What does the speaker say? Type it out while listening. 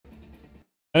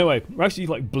Anyway, we're actually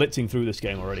like blitzing through this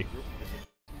game already.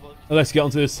 Let's get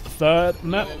onto this third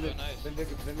map.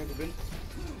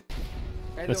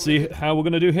 Let's see how we're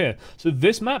gonna do here. So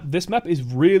this map is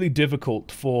really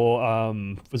difficult for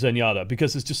Zenyatta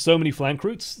because there's just so many flank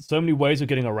routes, so many ways of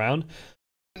getting around.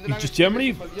 You just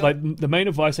generally, like, the main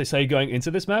advice I say going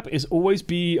into this map is always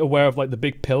be aware of like the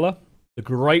big pillar, the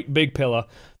great big pillar,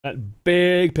 that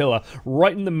big pillar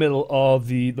right in the middle of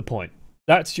the point.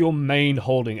 That's your main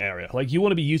holding area. Like, you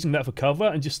want to be using that for cover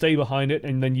and just stay behind it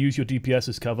and then use your DPS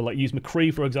as cover. Like, use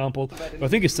McCree, for example, who I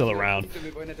think is still around.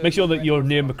 Make sure that you're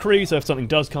near McCree, so if something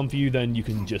does come for you, then you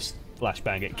can just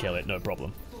flashbang it, kill it, no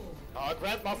problem.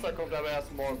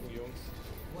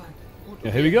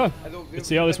 Yeah, here we go. Let's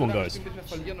see how this one goes.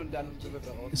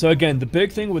 So again, the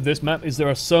big thing with this map is there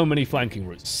are so many flanking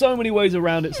routes. So many ways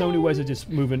around it, so many ways of just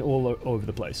moving all over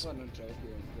the place.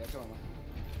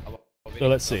 So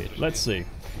let's see. Let's see.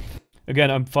 Again,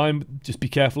 I'm fine. Just be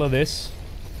careful of this.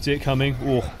 See it coming.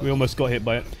 Oh, we almost got hit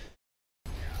by it.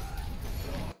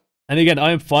 And again,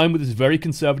 I am fine with this very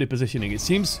conservative positioning. It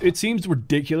seems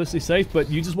ridiculously safe,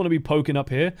 but you just want to be poking up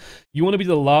here. You want to be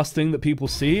the last thing that people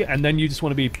see, and then you just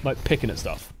want to be like picking at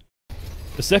stuff.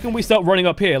 The second we start running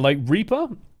up here, like Reaper,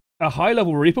 a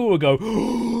high-level Reaper will go,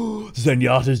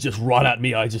 Zenyatta's just run at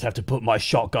me, I just have to put my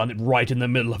shotgun right in the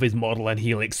middle of his model and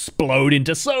he'll explode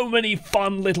into so many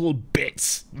fun little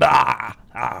bits.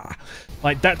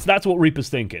 Like, that's what Reaper's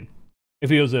thinking. If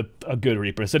he was a good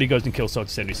Reaper. Instead he goes and kills Soldier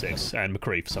 76 and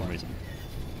McCree for some reason.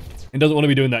 He doesn't want to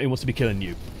be doing that, he wants to be killing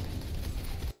you.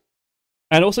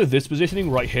 And also this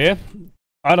positioning right here,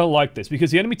 I don't like this,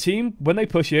 because the enemy team, when they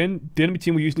push in, the enemy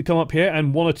team will usually come up here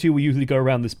and one or two will usually go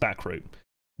around this back route.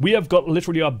 We have got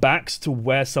literally our backs to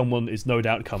where someone is no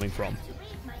doubt coming from.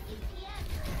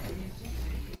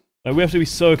 Now, we have to be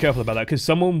so careful about that, because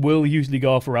someone will usually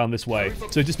go off around this way.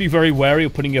 So just be very wary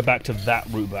of putting your back to that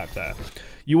route back there.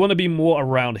 You want to be more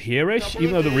around here-ish,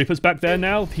 even though the Reaper's back there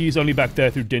now. He's only back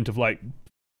there through dint of, like,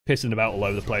 pissing about all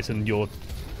over the place and your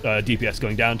DPS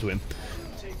going down to him.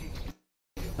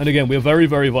 And again, we're very,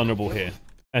 very vulnerable here.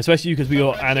 And especially because we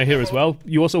got Ana here as well.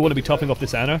 You also want to be topping off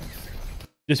this Ana.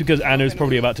 Just because Ana is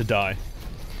probably about to die.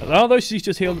 Although she's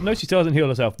just healed. No, she still hasn't healed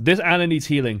herself. This Ana needs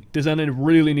healing. This Ana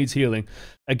really needs healing.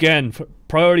 Again,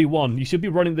 priority 1. You should be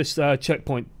running this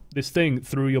checkpoint, this thing,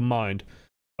 through your mind.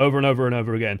 Over and over and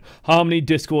over again. Harmony,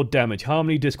 Discord, damage.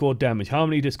 Harmony, Discord, damage.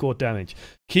 Harmony, Discord, damage.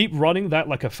 Keep running that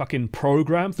like a fucking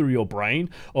program through your brain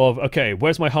of, okay,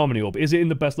 where's my Harmony orb? Is it in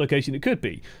the best location it could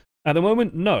be? At the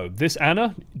moment, no. This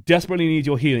Ana desperately needs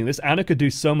your healing. This Ana could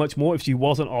do so much more if she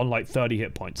wasn't on like 30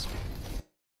 hit points.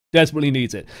 Desperately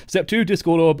needs it. Step 2,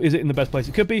 Discord orb. Is it in the best place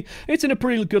it could be? It's in a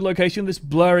pretty good location. This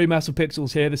blurry mass of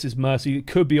pixels here. This is Mercy. It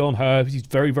could be on her. She's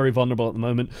very, very vulnerable at the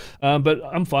moment. But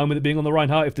I'm fine with it being on the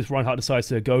Reinhardt. If this Reinhardt decides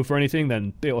to go for anything,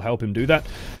 then it'll help him do that.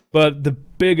 But the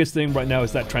biggest thing right now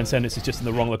is that Transcendence is just in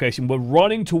the wrong location. We're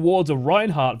running towards a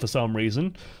Reinhardt for some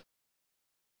reason.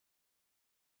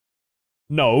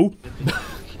 No.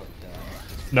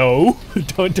 No,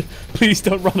 please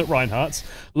don't run at Reinhardt's.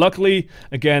 Luckily,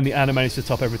 again, the Ana managed to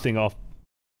top everything off.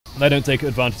 They don't take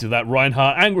advantage of that.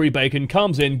 Reinhardt, Angry Bacon,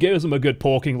 comes in, gives them a good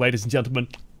porking, ladies and gentlemen.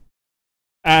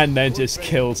 And then just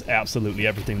kills absolutely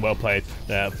everything. Well played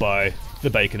there by the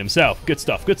Bacon himself. Good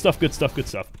stuff, good stuff, good stuff, good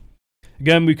stuff.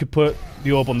 Again, we could put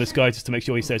the orb on this guy just to make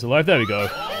sure he stays alive. There we go.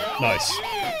 Nice.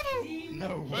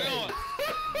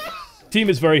 Team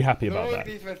is very happy about that.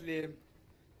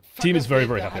 Team is very,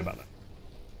 very happy about that.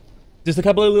 Just a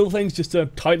couple of little things just to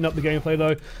tighten up the gameplay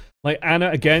though. Like Ana,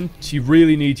 again, she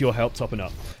really needs your help topping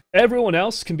up. Everyone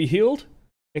else can be healed,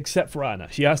 except for Ana.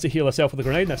 She has to heal herself with a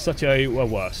grenade, and that's such a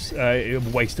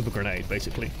waste of a grenade,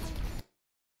 basically.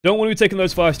 Don't want to be taking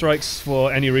those 5 strikes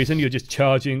for any reason. You're just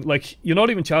charging, like, you're not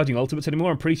even charging ultimates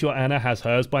anymore. I'm pretty sure Ana has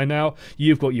hers by now.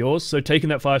 You've got yours, so taking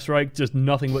that 5 strike, just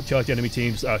nothing but charge enemy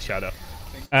teams shatter.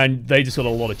 And they just got a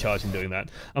lot of charge in doing that.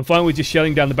 I'm fine with just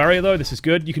shelling down the barrier though, this is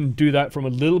good. You can do that from a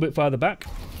little bit farther back.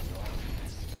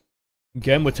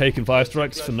 Again, we're taking 5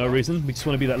 strikes for no reason. We just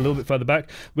want to be that little bit further back.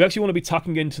 We actually want to be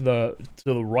tucking into the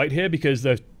right here because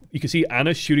you can see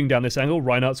Ana shooting down this angle.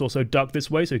 Reinhardt's also ducked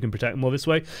this way so you can protect more this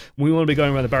way. We want to be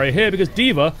going around the barrier here because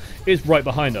D.Va is right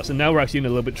behind us. And now we're actually in a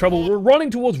little bit of trouble. We're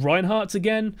running towards Reinhardt's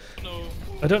again.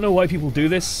 I don't know why people do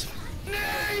this.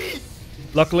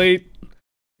 Luckily,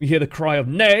 you hear the cry of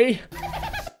nay.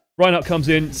 Reinhardt comes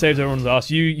in, saves everyone's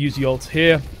ass. You use the ult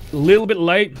here. A little bit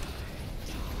late.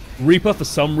 Reaper, for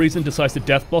some reason, decides to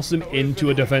Death Blossom into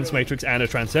a Defense Matrix and a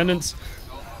Transcendence.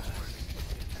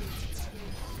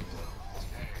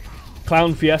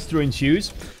 Clown Fiesta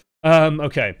ensues.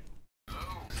 Okay.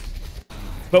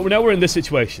 But now we're in this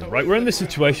situation, right? We're in this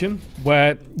situation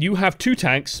where you have 2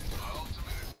 tanks.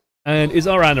 And is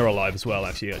our Ana alive as well,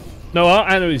 actually? No, our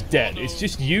Ana is dead. It's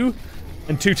just you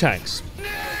and 2 tanks.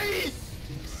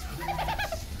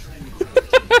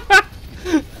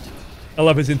 I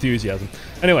love his enthusiasm.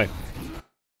 Anyway.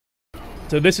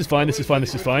 So this is fine, this is fine,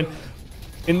 this is fine.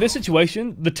 In this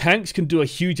situation, the tanks can do a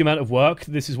huge amount of work.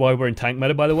 This is why we're in tank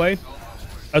meta, by the way.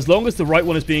 As long as the right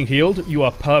one is being healed, you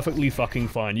are perfectly fucking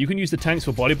fine. You can use the tanks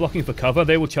for body blocking, for cover.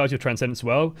 They will charge your Transcendence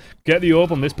well. Get the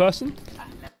orb on this person.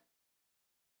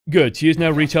 Good, she is now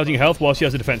recharging health while she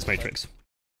has a defense matrix.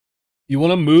 You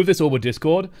want to move this Orb of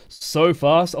Discord so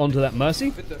fast onto that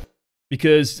Mercy,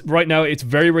 because right now it's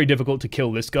very, very difficult to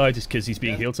kill this guy just because he's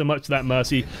being healed so much. That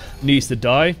Mercy needs to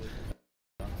die.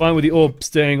 Fine with the Orb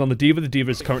staying on the D.Va. The D.Va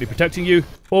is currently protecting you.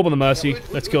 Orb on the Mercy.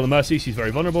 Let's kill the Mercy. She's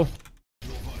very vulnerable.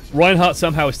 Reinhardt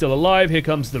somehow is still alive. Here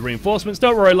comes the reinforcements.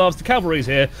 Don't worry, loves. The cavalry's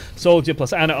here. Soldier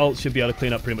plus Ana ult should be able to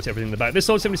clean up pretty much everything in the back. This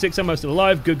Soldier 76 somehow still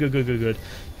alive. Good, good, good, good, good.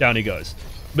 Down he goes.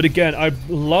 But again, I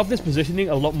love this positioning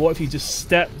a lot more if you just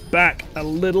step back a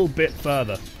little bit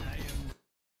further.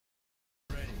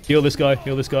 Heal this guy,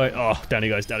 heal this guy. Oh, down he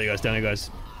goes, down he goes, down he goes.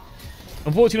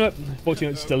 Unfortunate,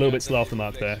 just a little bit slow off the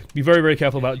mark there. Be very, very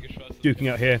careful about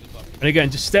duking out here. And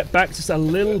again, just step back just a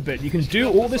little bit. You can do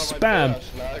all this spam.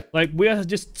 Like, we are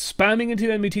just spamming into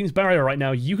the enemy team's barrier right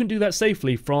now. You can do that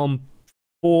safely from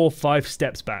 4 or 5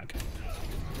 steps back.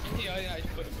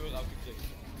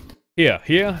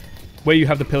 Here. Where you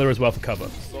have the pillar as well for cover.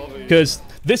 Because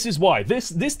this is why. This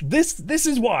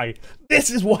is why. This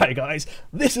is why, guys.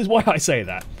 This is why I say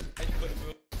that.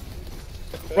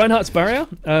 Reinhardt's barrier,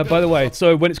 by the way,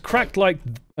 so when it's cracked like...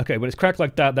 Okay, when it's cracked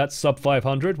like that, that's sub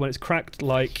 500. When it's cracked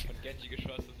like...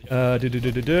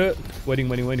 Waiting.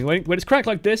 When it's cracked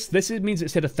like this, it means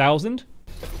it's hit 1,000.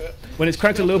 When it's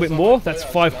cracked a little bit more, that's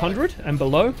 500 and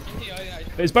below.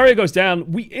 His barrier goes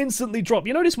down, we instantly drop.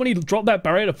 You notice when he dropped that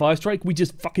barrier to 5 strike, we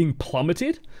just fucking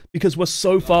plummeted because we're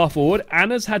so far forward.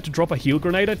 Anna's had to drop a heal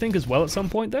grenade, I think, as well at some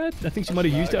point there. I think she might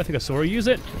have used it. I think I saw her use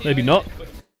it. Maybe not.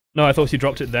 No, I thought she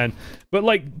dropped it then. But,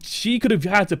 like, she could have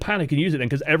had to panic and use it then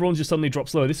because everyone's just suddenly dropped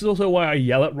slow. This is also why I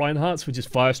yell at Reinhardt's for just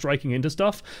fire striking into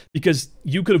stuff because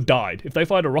you could have died. If they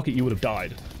fired a rocket, you would have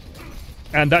died.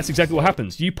 And that's exactly what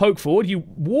happens. You poke forward, you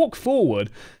walk forward,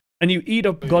 and you eat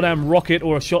a goddamn rocket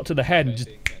or a shot to the head and just...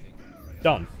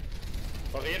 done.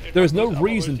 There is no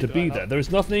reason to be there. There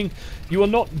is nothing... You are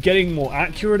not getting more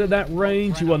accurate at that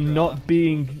range. You are not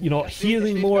being... You're not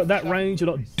healing more at that range.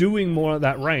 You're not doing more at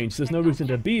that range. There's no reason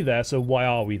to be there, so why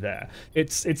are we there?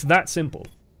 It's that simple.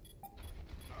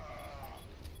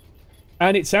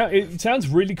 And it sounds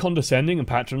really condescending and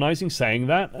patronizing saying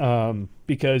that,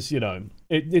 because, you know,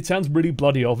 it sounds really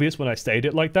bloody obvious when I state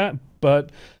it like that, but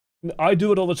I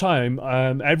do it all the time.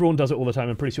 Everyone does it all the time,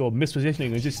 I'm pretty sure.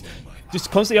 Mispositioning and just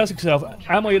constantly asking yourself,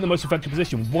 am I in the most effective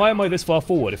position? Why am I this far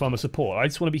forward if I'm a support? I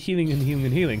just want to be healing and healing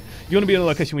and healing. You want to be in a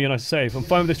location where you're nice to save. I'm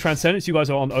fine with this Transcendence. You guys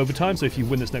are on overtime, so if you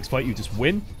win this next fight, you just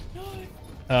win.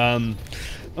 I'm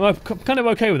kind of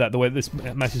okay with that, the way this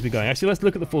match has been going. Actually, let's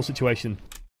look at the full situation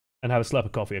and have a slap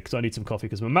of coffee, because I need some coffee,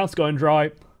 because my mouth's going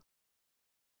dry.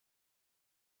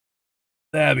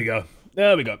 There we go.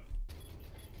 There we go.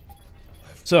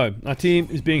 So, our team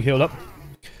is being healed up.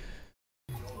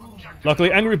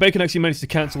 Luckily, Angry Bacon actually managed to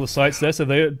cancel the sights there, so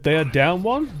they are down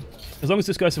 1. As long as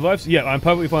this guy survives, yeah, I'm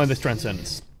perfectly fine with this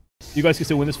Transcendence. You guys can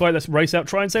still win this fight. Let's race out,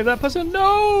 try and save that person.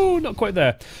 No, not quite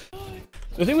there.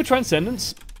 The thing with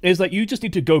Transcendence is that you just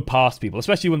need to go past people,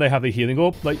 especially when they have the healing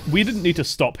orb. Like, we didn't need to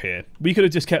stop here. We could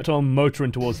have just kept on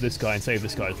motoring towards this guy and saved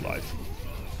this guy's life.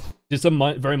 Just a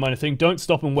very minor thing. Don't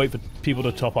stop and wait for people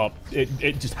to top up.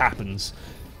 It just happens.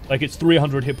 Like, it's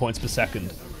 300 hit points per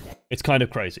second. It's kind of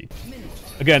crazy.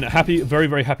 Again, happy, very,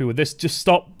 very happy with this. Just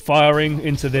stop firing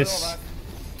into this.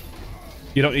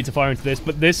 You don't need to fire into this,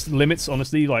 but this limits,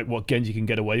 honestly, like what Genji can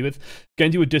get away with.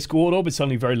 Genji with Discord Orb is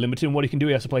suddenly very limited in what he can do.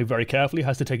 He has to play very carefully,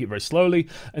 has to take it very slowly,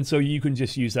 and so you can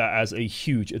just use that as a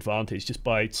huge advantage, just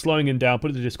by slowing him down,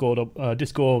 putting the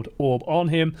Discord Orb on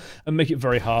him, and make it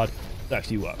very hard to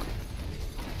actually work.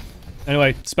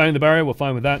 Anyway, spamming the barrier, we're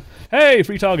fine with that. Hey,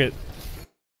 free target!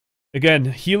 Again,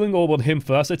 healing orb on him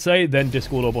first, I'd say, then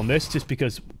Discord orb on this, just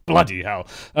because, bloody hell.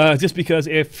 Just because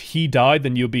if he died,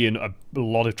 then you'd be in a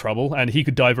lot of trouble, and he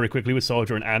could die very quickly with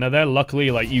Soldier and Ana there.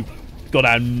 Luckily, like, you got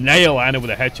to nail Ana with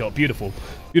a headshot. Beautiful.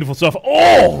 Beautiful stuff.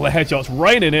 Oh, the headshot's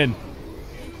raining in.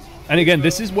 And again,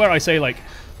 this is where I say, like,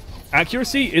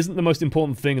 accuracy isn't the most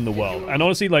important thing in the world. And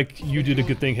honestly, like, you did a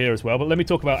good thing here as well, but let me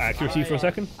talk about accuracy for a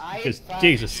second. Because,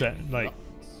 Jesus, like,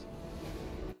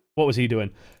 what was he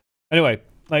doing? Anyway.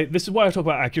 Like, this is why I talk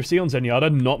about accuracy on Zenyatta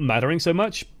not mattering so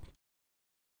much.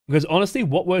 Because honestly,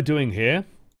 what we're doing here,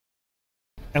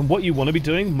 and what you want to be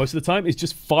doing most of the time, is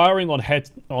just firing on head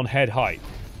height.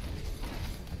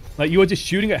 Like, you are just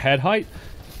shooting at head height,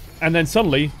 and then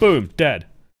suddenly, boom, dead.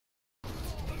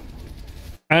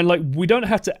 And, like, we don't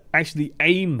have to actually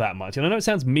aim that much. And I know it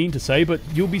sounds mean to say, but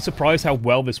you'll be surprised how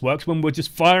well this works when we're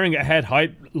just firing at head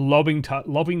height,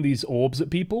 lobbing these orbs at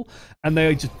people, and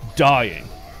they're just dying.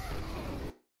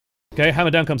 Okay,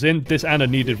 hammer down comes in. This Ana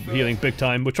needed healing big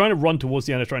time. We're trying to run towards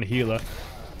the Ana, trying to heal her.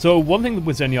 So one thing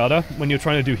with Zenyatta, when you're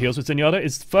trying to do heals with Zenyatta,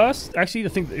 is first, actually I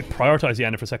think it prioritized the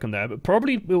Ana for a second there, but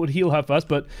probably it would heal her first,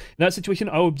 but in that situation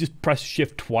I would just press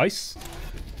shift twice,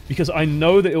 because I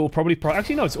know that it will probably,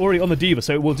 actually no, it's already on the D.Va,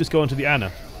 so it will just go onto the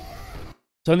Ana.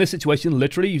 So in this situation,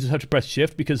 literally, you just have to press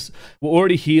shift, because we're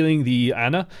already healing the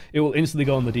Ana. It will instantly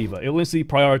go on the D.Va. It will instantly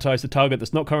prioritize the target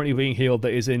that's not currently being healed,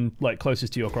 that is in, like,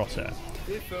 closest to your crosshair.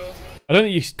 I don't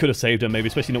think you could have saved him, maybe,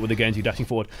 especially not with the Genji dashing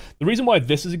forward. The reason why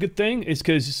this is a good thing is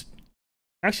because,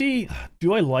 actually,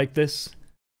 do I like this?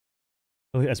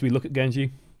 As we look at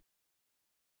Genji.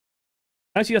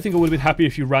 Actually, I think I would have been happy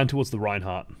if you ran towards the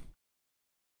Reinhardt.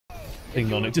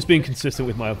 Thing on it, just being consistent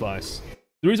with my advice.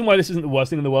 The reason why this isn't the worst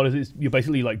thing in the world is you're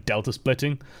basically like delta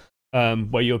splitting,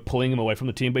 where you're pulling him away from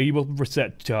the team, but he will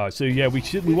reset charge. So yeah, we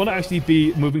want to actually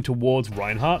be moving towards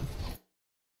Reinhardt.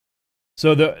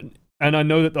 So that, and I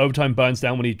know that the overtime burns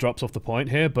down when he drops off the point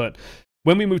here, but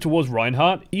when we move towards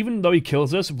Reinhardt, even though he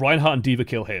kills us, Reinhardt and D.Va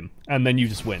kill him, and then you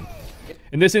just win.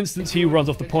 In this instance, he runs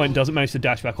off the point, doesn't manage to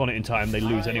dash back on it in time, they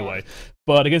lose anyway.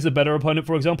 But against a better opponent,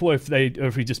 for example, if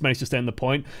he just managed to stay in the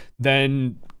point,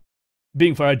 then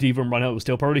being fair, D.Va and Reinhardt will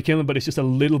still probably kill him, but it's just a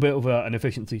little bit of an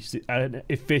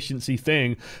efficiency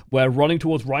thing, where running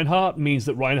towards Reinhardt means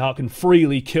that Reinhardt can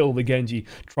freely kill the Genji,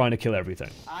 trying to kill everything.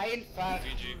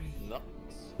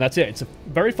 That's it. It's a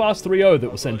very fast 3-0 that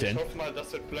was sent in. There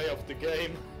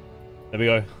we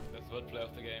go.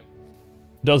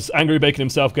 Does Angry Bacon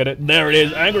himself get it? There it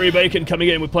is. Angry Bacon coming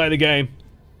in with play of the game.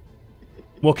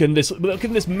 What can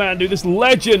this man do? This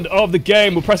legend of the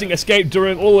game. We're pressing escape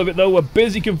during all of it, though. We're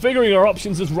busy configuring our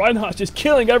options as Reinhardt's just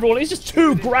killing everyone. It's just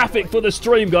too graphic for the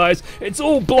stream, guys. It's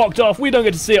all blocked off. We don't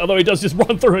get to see it, although he does just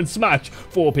run through and smash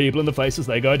 4 people in the face as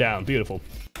they go down. Beautiful.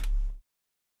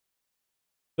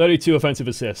 32 offensive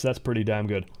assists. That's pretty damn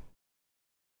good.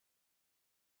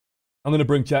 I'm going to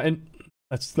bring chat in.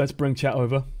 Let's bring chat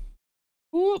over.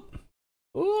 Ooh.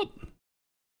 Ooh.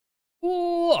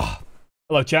 Ooh.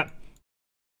 Hello, chat.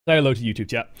 Say hello to YouTube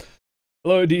chat.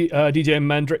 Hello, DJ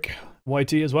Mandrick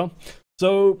YT as well.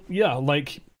 So, yeah,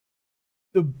 like,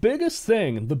 the biggest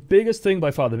thing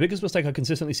by far, the biggest mistake I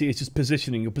consistently see is just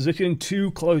positioning. You're positioning too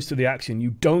close to the action.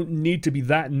 You don't need to be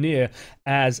that near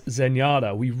as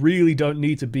Zenyatta. We really don't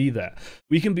need to be there.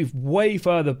 We can be way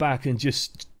further back and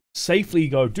just safely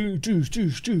go and kill,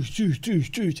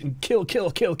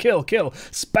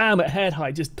 spam at head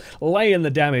height, just lay in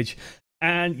the damage.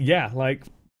 And yeah, like,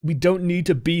 we don't need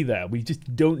to be there. We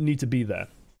just don't need to be there.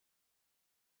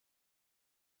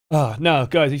 Now,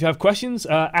 guys, if you have questions,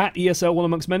 at ESL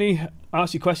OneAmongstMany,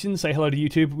 ask your questions, say hello to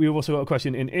YouTube. We've also got a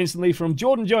question in instantly from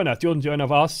Jordan Jonah. Jordan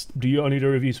Jonah asked, do you only do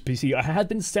reviews for PC? I had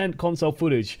been sent console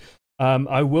footage.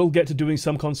 I will get to doing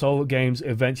some console games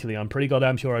eventually. I'm pretty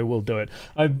goddamn sure I will do it.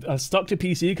 I've stuck to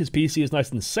PC because PC is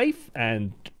nice and safe,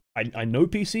 and I know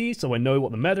PC, so I know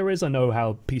what the meta is. I know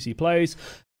how PC plays.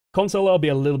 Console, I'll be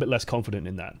a little bit less confident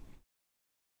in that.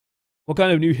 What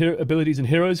kind of new abilities and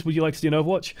heroes would you like to see in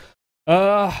Overwatch?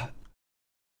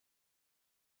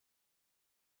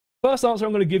 First answer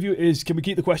I'm going to give you is, can we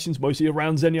keep the questions mostly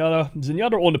around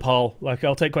Zenyatta or Nepal? Like,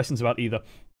 I'll take questions about either.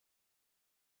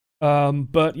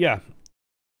 But yeah,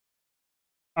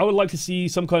 I would like to see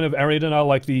some kind of area now,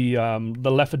 like the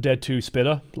Left 4 Dead 2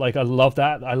 spitter. Like, I love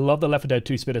that. I love the Left 4 Dead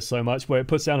 2 spitter so much, where it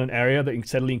puts down an area that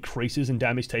steadily increases in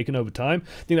damage taken over time.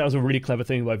 I think that was a really clever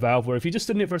thing by Valve, where if you just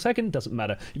stood in it for a second, it doesn't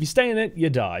matter. If you stay in it, you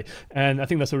die. And I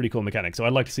think that's a really cool mechanic. So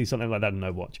I'd like to see something like that in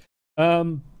Overwatch.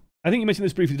 I think you mentioned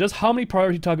this briefly. Does Harmony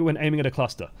priority target when aiming at a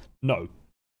cluster? No.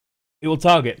 It will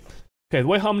target. Okay, the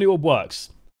way Harmony Orb works.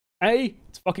 A,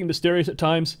 it's fucking mysterious at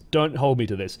times. Don't hold me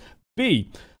to this.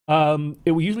 B,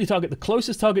 it will usually target the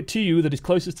closest target to you that is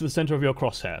closest to the center of your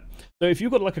crosshair. So if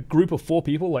you've got like a group of 4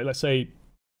 people, like let's say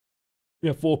we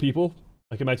have 4 people,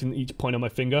 like imagine each point on my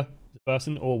finger is a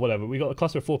person or whatever. We got a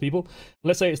cluster of 4 people.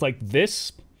 Let's say it's like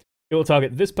this. It will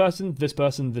target this person, this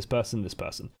person, this person, this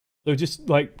person. So just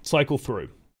like cycle through.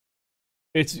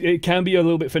 It can be a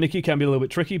little bit finicky, can be a little bit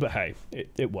tricky, but hey,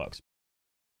 it works.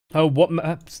 What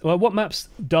maps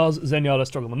does Zenyatta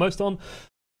struggle the most on?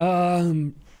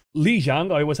 Li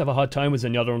Jiang, I always have a hard time with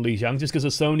Zenyatta and Li Jiang just because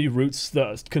there's so many routes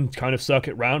that can kind of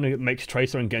circuit around, and it makes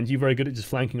Tracer and Genji very good at just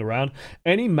flanking around.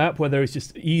 Any map where there is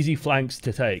just easy flanks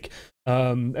to take,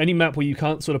 any map where you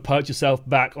can't sort of perch yourself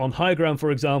back on high ground,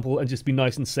 for example, and just be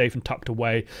nice and safe and tucked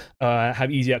away,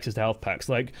 have easy access to health packs.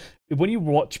 Like, when you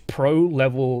watch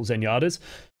pro-level Zenyatas,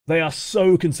 they are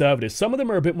so conservative. Some of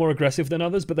them are a bit more aggressive than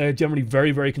others, but they are generally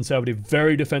very, very conservative,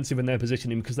 very defensive in their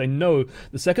positioning, because they know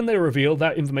the second they reveal,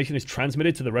 that information is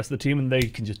transmitted to the rest of the team and they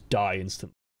can just die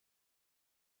instantly.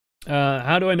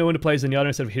 How do I know when to play Zenyatta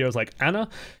instead of heroes like Ana?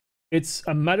 It's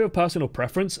a matter of personal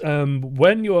preference.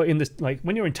 When you're in this, like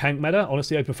when you're in tank meta,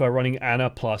 honestly, I prefer running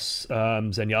Ana plus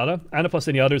Zenyatta. Ana plus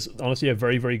Zenyatta is honestly a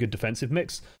very, very good defensive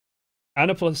mix.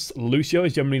 Ana plus Lucio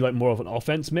is generally like more of an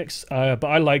offense mix, but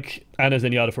I like Ana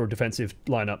Zenyatta for a defensive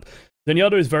lineup.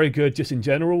 Zenyatta is very good just in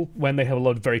general when they have a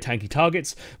lot of very tanky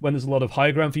targets, when there's a lot of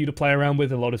high ground for you to play around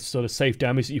with, a lot of sort of safe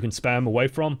damage that you can spam away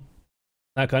from,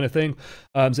 that kind of thing.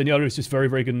 Zenyatta is just very,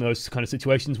 very good in those kind of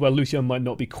situations where Lucio might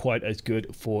not be quite as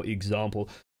good, for example.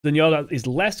 Zenyatta is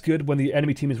less good when the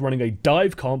enemy team is running a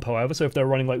dive comp, however. So if they're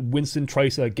running like Winston,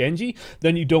 Tracer, Genji,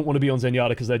 then you don't want to be on Zenyatta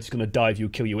because they're just going to dive you,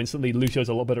 kill you instantly. Lucio's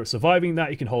a lot better at surviving that.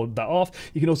 You can hold that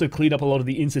off. You can also clean up a lot of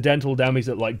the incidental damage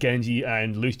that like Genji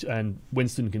and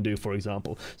Winston can do, for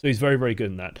example. So he's very, very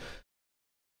good in that.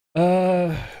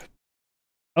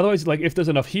 Otherwise, like, if there's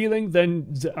enough healing, then...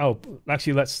 Oh,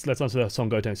 actually, let's answer Son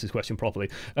Gotenks' question properly.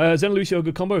 Zen Lucio,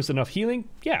 good combo. Is there enough healing?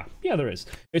 Yeah, there is.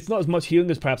 It's not as much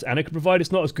healing as perhaps Ana could provide.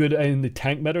 It's not as good in the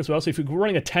tank meta as well. So if you're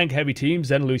running a tank-heavy team,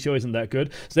 Zen Lucio isn't that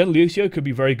good. Zen Lucio could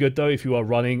be very good, though, if you are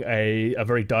running a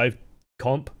very dive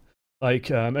comp.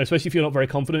 Like, especially if you're not very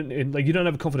confident in, like, you don't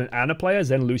have a confident Ana player,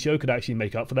 Zen Lucio could actually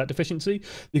make up for that deficiency,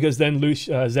 because then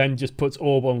Zen just puts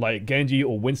orb on, like, Genji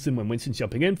or Winston when Winston's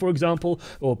jumping in, for example,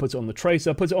 or puts it on the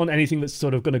Tracer, puts it on anything that's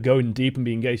sort of going to go in deep and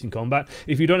be engaged in combat.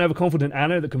 If you don't have a confident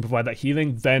Ana that can provide that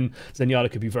healing, then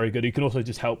Zenyatta could be very good. He can also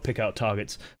just help pick out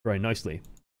targets very nicely.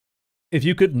 If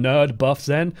you could nerd buff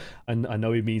Zen, and I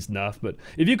know he means nerf, but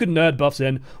if you could nerd buff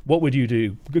Zen, what would you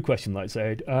do? Good question,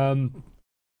 Lightsaid.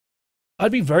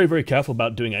 I'd be very, very careful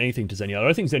about doing anything to Zenyatta.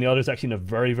 I think Zenyatta is actually in a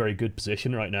very, very good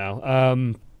position right now.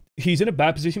 He's in a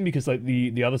bad position because like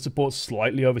the other supports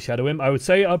slightly overshadow him. I would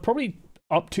say I'd probably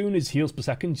up-tune his heals per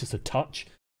second just a touch.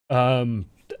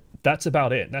 That's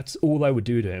about it. That's all I would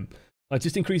do to him.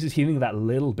 Just increase his healing that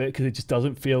little bit because it just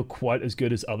doesn't feel quite as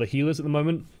good as other healers at the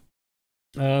moment.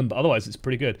 But otherwise, it's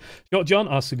pretty good. Shot John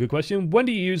asks a good question. When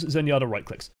do you use Zenyatta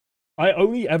right-clicks? I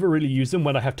only ever really use them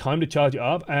when I have time to charge it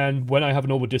up and when I have a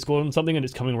normal Discord on something and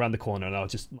it's coming around the corner and I'll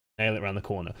just nail it around the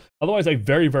corner. Otherwise, I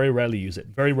very, very rarely use it.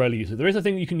 Very rarely use it. There is a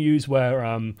thing you can use where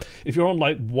if you're on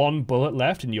like one bullet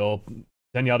left in your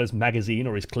Zenyatta's magazine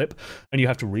or his clip and you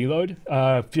have to reload,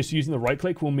 just using the right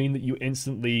click will mean that you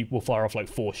instantly will fire off like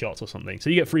 4 shots or something.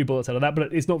 So you get 3 bullets out of that,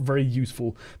 but it's not a very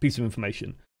useful piece of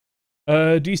information.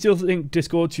 Do you still think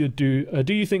Discord should do?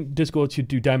 Do you think Discord should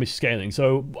do damage scaling?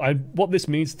 So, what this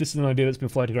means, this is an idea that's been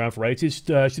floating around for ages.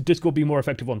 Should Discord be more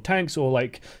effective on tanks, or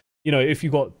like, you know, if you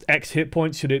got X hit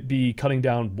points, should it be cutting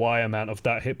down Y amount of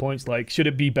that hit points? Like, should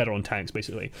it be better on tanks,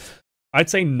 basically? I'd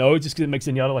say no, just because it makes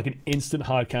Zenyatta like an instant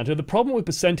hard counter. The problem with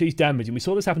percentage damage, and we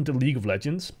saw this happen to League of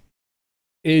Legends,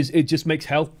 is it just makes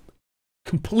health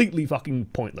completely fucking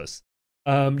pointless.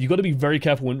 You've got to be very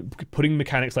careful when putting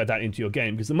mechanics like that into your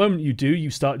game, because the moment you do, you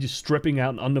start just stripping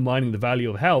out and undermining the value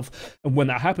of health, and when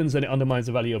that happens, then it undermines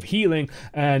the value of healing,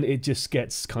 and it just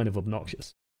gets kind of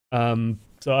obnoxious. So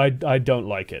I don't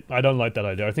like it. I don't like that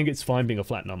idea. I think it's fine being a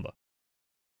flat number.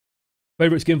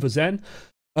 Favorite skin for Zen?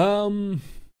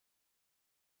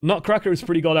 Nutcracker is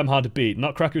pretty goddamn hard to beat.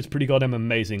 Nutcracker is pretty goddamn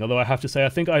amazing, although I have to say I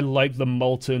think I like the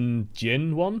Molten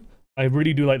Djinn one. I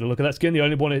really do like the look of that skin. The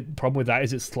only problem with that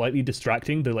is it's slightly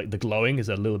distracting. The glowing is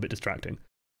a little bit distracting.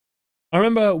 I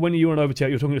remember when you were on Overchat,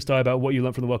 you were talking to Sty about what you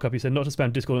learned from the World Cup. You said not to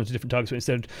spam Discord onto different targets, but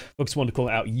instead focus on to call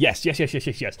it out. Yes.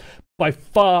 By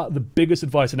far the biggest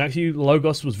advice, and actually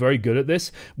Logos was very good at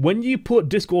this. When you put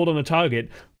Discord on a target,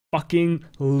 fucking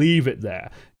leave it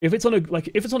there. If it's on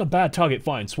a bad target,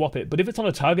 fine, swap it. But if it's on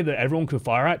a target that everyone can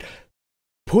fire at,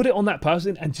 put it on that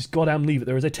person and just goddamn leave it.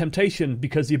 There is a temptation,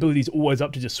 because the ability is always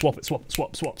up, to just swap it,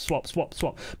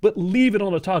 swap. But leave it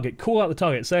on a target. Call out the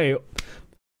target. Say,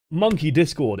 Monkey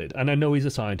discorded. And I know he's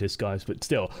a scientist, guys, but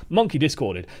still. Monkey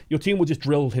discorded. Your team will just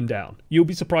drill him down. You'll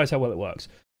be surprised how well it works.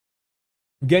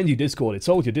 Genji discorded.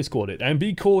 Soldier discorded. And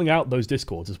be calling out those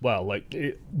discords as well. Like,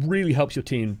 it really helps your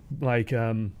team. Like,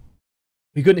 you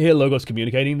couldn't hear Logos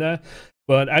communicating there.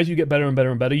 But as you get better and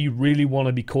better and better, you really want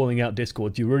to be calling out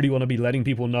Discord. You really want to be letting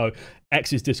people know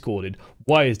X is discorded,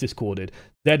 Y is discorded,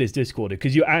 Z is discorded,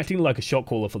 because you're acting like a shot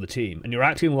caller for the team. And you're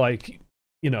acting like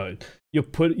you know, you're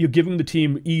giving the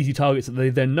team easy targets that they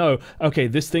then know, okay,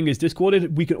 this thing is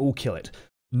discorded, we can all kill it.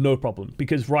 No problem.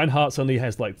 Because Reinhardt suddenly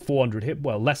has like 400 hit,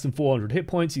 well, less than 400 hit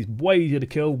points. He's way easier to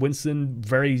kill. Winston,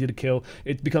 very easy to kill.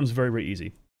 It becomes very, very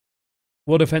easy.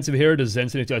 What offensive hero does Zen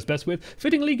synergize best with?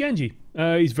 Fittingly, Genji.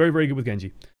 He's very, very good with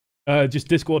Genji. Just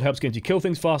Discord helps Genji kill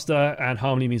things faster, and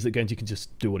Harmony means that Genji can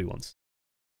just do what he wants.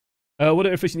 What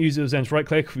are efficient uses of Zen's right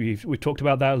click? We've talked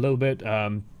about that a little bit.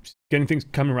 Getting things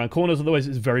coming around corners, otherwise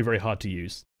it's very, very hard to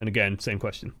use. And again, same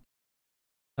question.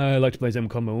 I like to play Zen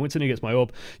combo when Winston, he gets my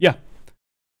orb. Yeah.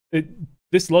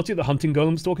 This logic that Hunting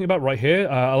Golem's talking about right here,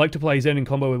 I like to play Zen in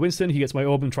combo with Winston, he gets my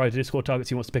orb and try to discord targets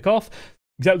he wants to pick off.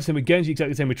 Exactly the same with Genji,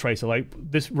 exactly the same with Tracer. Like,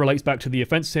 this relates back to the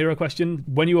offensive hero question.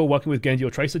 When you are working with Genji or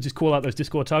Tracer, just call out those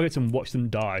discord targets and watch them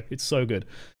die. It's so good.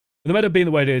 The meta being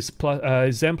the way it is,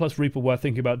 Zen plus Reaper worth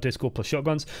thinking about Discord plus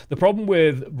shotguns. The problem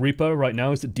with Reaper right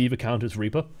now is that D.Va counters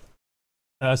Reaper.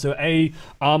 So A,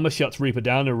 Armor shuts Reaper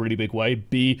down in a really big way.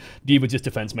 B, D.Va just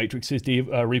defense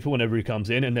matrixes Reaper whenever he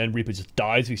comes in, and then Reaper just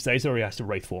dies if he stays there, or he has to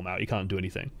Wraith form out. He can't do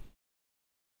anything.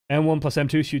 M1 plus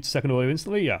M2 shoots second order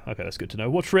instantly? Yeah, okay, that's good to know.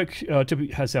 What trick typically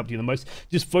has helped you the most?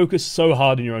 Just focus so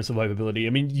hard on your own survivability. I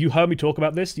mean, you heard me talk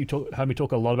about this, heard me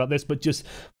talk a lot about this, but just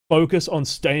focus on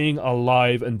staying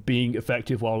alive and being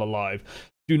effective while alive.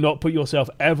 Do not put yourself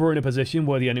ever in a position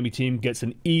where the enemy team gets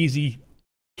an easy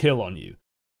kill on you.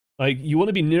 Like, you want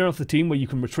to be near enough the team where you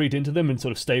can retreat into them and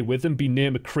sort of stay with them, be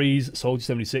near McCree's,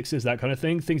 Soldier 76s, that kind of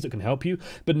thing, things that can help you,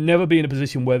 but never be in a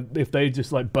position where if they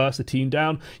just like burst the team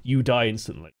down, you die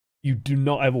instantly. You do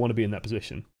not ever want to be in that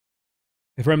position.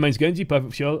 If Ren mains Genji,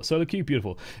 perfect for solo queue,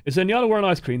 beautiful. If Zenyatta were an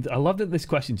ice cream, I love that this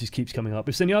question just keeps coming up.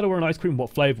 If Zenyatta were an ice cream, what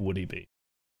flavor would he be?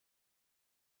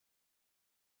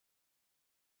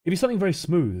 He'd be something very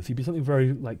smooth. He'd be something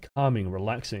very like calming,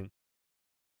 relaxing.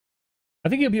 I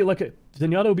think it'd be like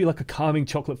Zenyatta would be like a calming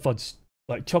chocolate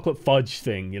fudge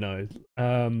thing, you know.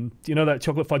 You know that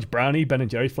chocolate fudge brownie, Ben and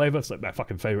Jerry's flavor? It's like my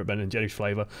fucking favorite Ben and Jerry's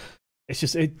flavor.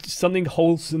 It's something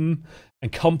wholesome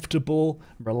and comfortable,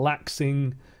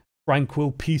 relaxing,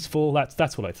 tranquil, peaceful.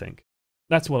 That's what I think.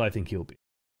 That's what I think he'll be.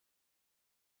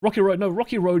 Rocky Road, no,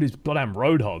 Rocky Road is goddamn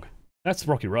Roadhog. That's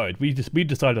Rocky Road. We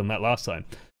decided on that last time.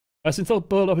 Since the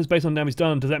build up is based on damage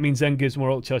done, does that mean Zen gives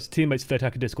more ult charge to teammates if they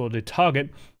attack a discorded target?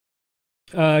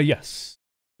 Yes.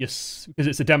 Yes, because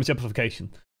it's a damage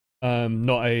amplification,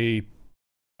 not a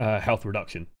health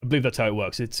reduction. I believe that's how it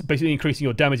works. It's basically increasing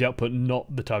your damage output,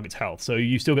 not the target's health. So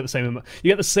you still get the same amount. You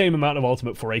get the same amount of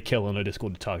ultimate for a kill on a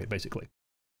discorded target, basically.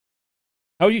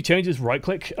 How would you change his right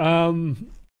click? I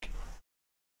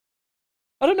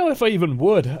don't know if I even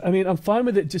would. I mean, I'm fine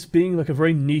with it just being like a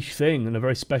very niche thing and a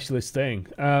very specialist thing.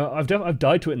 I've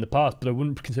died to it in the past, but I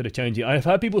wouldn't consider changing it. I've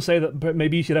heard people say that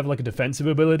maybe you should have like a defensive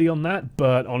ability on that,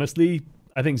 but honestly,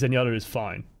 I think Zenyatta is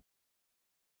fine.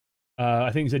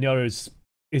 I think Zenyatta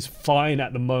is fine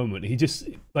at the moment. He just,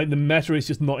 like, the meta is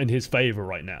just not in his favor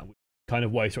right now. Kind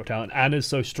of waste your talent. Anna's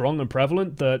so strong and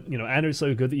prevalent that, you know, Anna is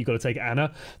so good that you've got to take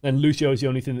Anna. Then Lucio is the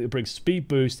only thing that brings speed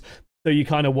boost. So you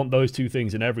kind of want those two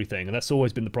things in everything, and that's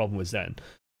always been the problem with Zen.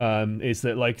 Is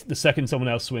that, like, the second someone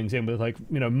else swings in with, like,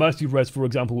 you know, Mercy Res, for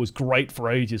example, was great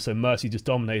for ages, so Mercy just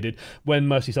dominated. When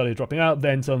Mercy started dropping out,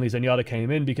 then suddenly Zenyatta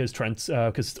came in because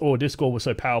Discord was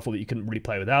so powerful that you couldn't really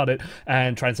play without it,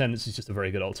 and Transcendence is just a very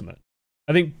good ultimate.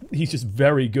 I think he's just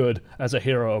very good as a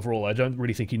hero overall. I don't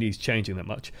really think he needs changing that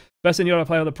much. Best Zenyatta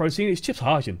player on the pro scene is Chips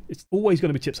Harshen. It's always going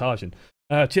to be Chips Harshen.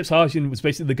 Chips Harshen was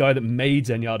basically the guy that made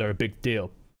Zenyatta a big deal.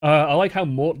 I like how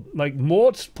Mort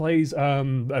plays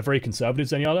a very conservative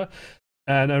Zenyatta,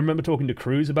 and I remember talking to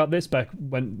Cruz about this back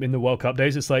when in the World Cup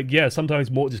days. It's like, yeah,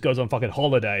 sometimes Mort just goes on fucking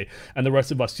holiday, and the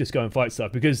rest of us just go and fight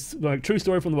stuff. Because, like, true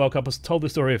story from the World Cup, I've told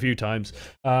this story a few times,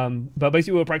 but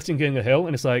basically we were practicing King of the Hill,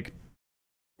 and it's like,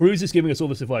 Cruz is giving us all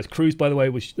this advice. Cruz, by the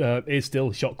way, is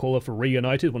still shot caller for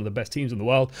Reunited, one of the best teams in the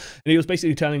world. And he was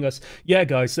basically telling us, yeah,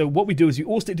 guys, so what we do is you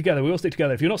all stick together. We all stick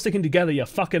together. If you're not sticking together, you're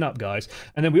fucking up, guys.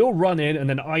 And then we all run in, and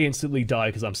then I instantly die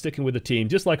because I'm sticking with the team,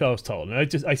 just like I was told.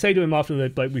 And I say to him after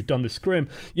we've done the scrim,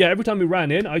 yeah, every time we ran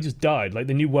in, I just died. Like,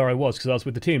 they knew where I was because I was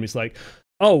with the team. It's like,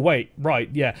 oh, wait, right,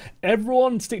 yeah.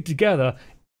 Everyone stick together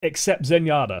except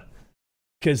Zenyatta.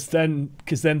 Because then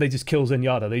they just kill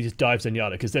Zenyatta. They just dive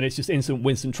Zenyatta. Because then it's just instant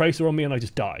Winston Tracer on me and I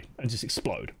just die and just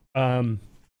explode. And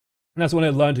that's when I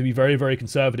learned to be very, very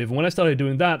conservative. And when I started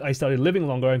doing that, I started living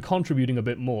longer and contributing a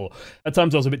bit more. At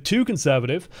times I was a bit too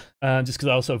conservative, just because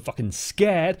I was so fucking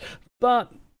scared.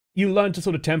 But you learn to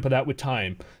sort of temper that with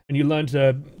time, and you learn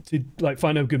to like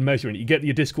find a good measure in it. You get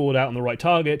your Discord out on the right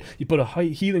target, you put a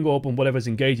healing orb on whatever's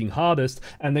engaging hardest,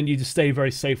 and then you just stay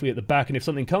very safely at the back, and if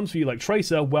something comes for you like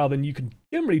Tracer, well, then you can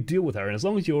generally deal with her, and as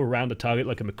long as you're around a target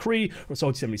like a McCree or a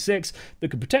Soldier 76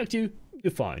 that can protect you,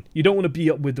 you're fine. You don't want to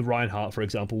be up with the Reinhardt, for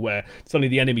example, where suddenly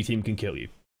the enemy team can kill you.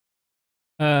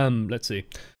 Let's see.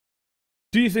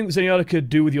 Do you think Zenyatta could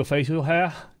do with your facial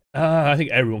hair? I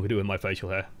think everyone could do with my facial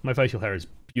hair. My facial hair is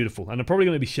beautiful, and I'm probably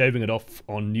going to be shaving it off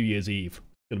on New Year's Eve.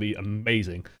 It's going to be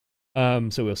amazing.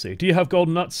 So we'll see. Do you have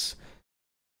golden nuts?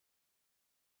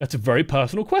 That's a very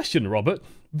personal question, Robert.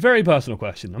 Very personal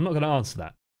question. I'm not going to answer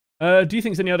that. Do you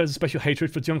think Zenyatta has a special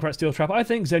hatred for Junkrat Steel Trap? I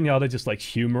think Zenyatta just likes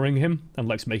humoring him and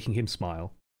likes making him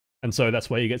smile. And so that's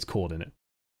why he gets caught in it.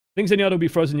 I think Zenyatta will be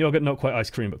frozen yogurt, not quite ice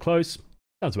cream, but close.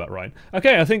 Sounds about right.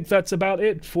 Okay, I think that's about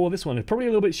it for this one. It's probably a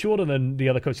little bit shorter than the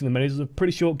other Coaching the Minis. It was a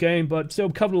pretty short game, but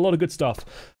still covered a lot of good stuff.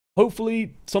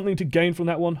 Hopefully, something to gain from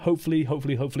that one. Hopefully,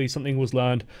 something was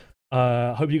learned.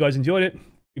 Hope you guys enjoyed it.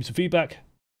 Give some feedback.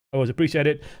 I always appreciate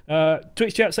it.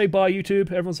 Twitch chat, say bye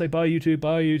YouTube. Everyone say bye YouTube,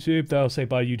 bye YouTube. They'll say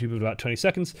bye YouTube in about 20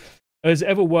 seconds. Is it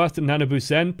ever worth the Nano Boost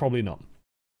Zen? Probably not.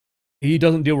 He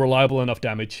doesn't deal reliable enough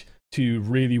damage to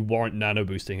really warrant Nano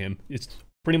Boosting him. It's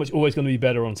pretty much always going to be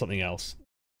better on something else.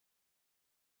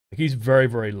 He's very,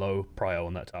 very low prio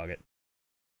on that target.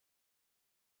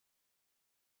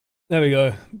 There we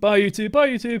go. Bye, YouTube. Bye,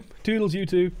 YouTube. Toodles,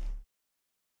 YouTube.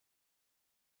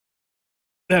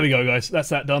 There we go, guys. That's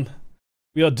that done.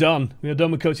 We are done. We are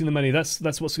done with Coaching the Many. That's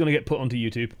what's going to get put onto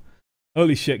YouTube.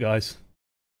 Holy shit, guys.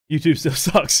 YouTube still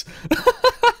sucks.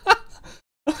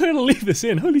 I'm going to leave this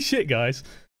in. Holy shit, guys.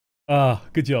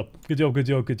 Good job. Good job, good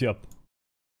job, good job.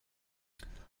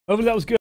 Hopefully that was good.